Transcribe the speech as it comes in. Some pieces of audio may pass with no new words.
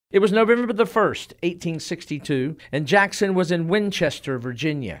It was November the 1st, 1862, and Jackson was in Winchester,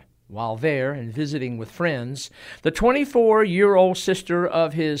 Virginia. While there and visiting with friends, the 24-year-old sister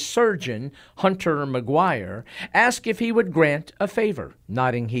of his surgeon, Hunter McGuire, asked if he would grant a favor.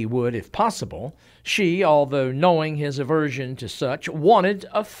 Nodding he would if possible, she, although knowing his aversion to such, wanted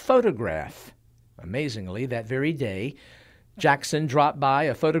a photograph. Amazingly, that very day, Jackson dropped by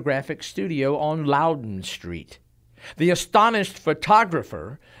a photographic studio on Loudon Street. The astonished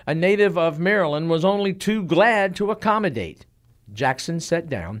photographer, a native of Maryland, was only too glad to accommodate. Jackson sat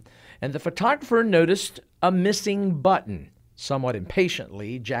down, and the photographer noticed a missing button. Somewhat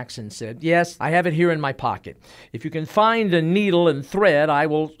impatiently, Jackson said, "Yes, I have it here in my pocket. If you can find a needle and thread, I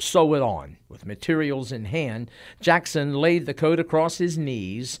will sew it on." With materials in hand, Jackson laid the coat across his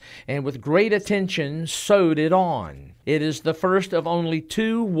knees and with great attention sewed it on. It is the first of only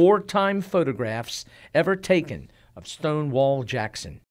 2 wartime photographs ever taken of Stonewall Jackson.